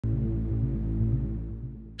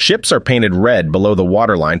Ships are painted red below the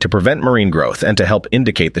waterline to prevent marine growth and to help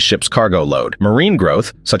indicate the ship's cargo load. Marine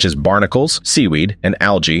growth, such as barnacles, seaweed, and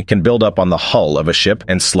algae, can build up on the hull of a ship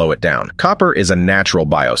and slow it down. Copper is a natural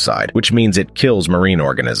biocide, which means it kills marine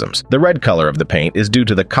organisms. The red color of the paint is due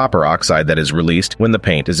to the copper oxide that is released when the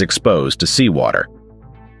paint is exposed to seawater.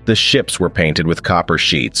 The ships were painted with copper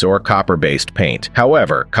sheets or copper-based paint.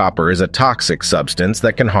 However, copper is a toxic substance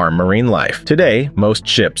that can harm marine life. Today, most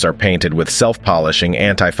ships are painted with self-polishing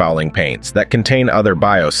anti-fouling paints that contain other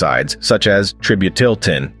biocides, such as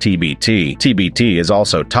tributyltin, TBT. TBT is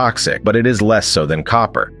also toxic, but it is less so than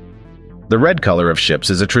copper. The red color of ships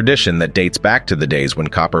is a tradition that dates back to the days when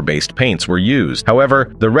copper-based paints were used. However,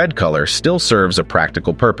 the red color still serves a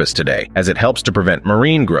practical purpose today, as it helps to prevent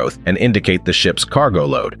marine growth and indicate the ship's cargo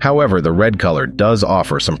load. However, the red color does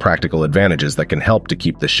offer some practical advantages that can help to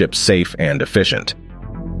keep the ship safe and efficient.